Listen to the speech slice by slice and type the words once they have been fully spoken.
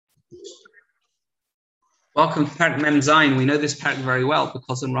Welcome to Perek Mem Zayin. We know this Perek very well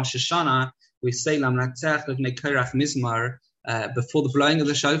because in Rosh Hashanah we say Lam Natzach Levnei Korach Mizmar before the blowing of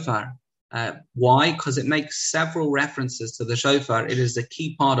the shofar. Why? Because it makes several references to the shofar. It is the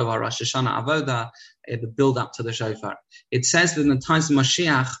key part of our Rosh Hashanah avoda, the build up to the shofar. It says that in the times of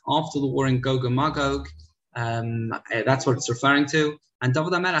Mashiach, after the war in Gog and Magog, that's what it's referring to. And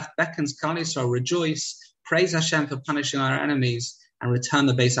David HaMelech beckons Klal Yisrael, rejoice, praise Hashem for punishing our enemies, and return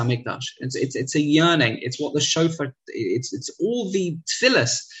the Beis HaMikdash. It's a yearning. It's what the shofar. It's all the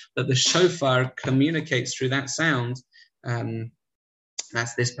tefillas that the shofar communicates through that sound.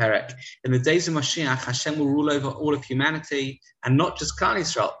 That's this Perek. In the days of Mashiach, Hashem will rule over all of humanity, and not just Klal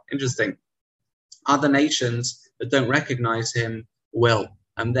Yisrael. Interesting. Other nations that don't recognize him will.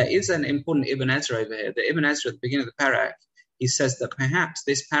 There is an important Ibn Ezra over here. The Ibn Ezra at the beginning of the Perek, he says that perhaps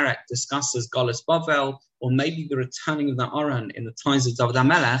this Perek discusses Golus Bavel, or maybe the returning of the Aron in the times of David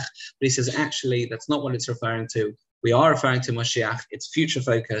HaMelech, but he says actually that's not what it's referring to. We are referring to Mashiach. It's future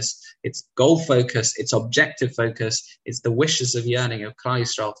focus, it's goal focus, it's objective focus, it's the wishes of yearning of Klal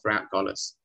Yisrael throughout Golus.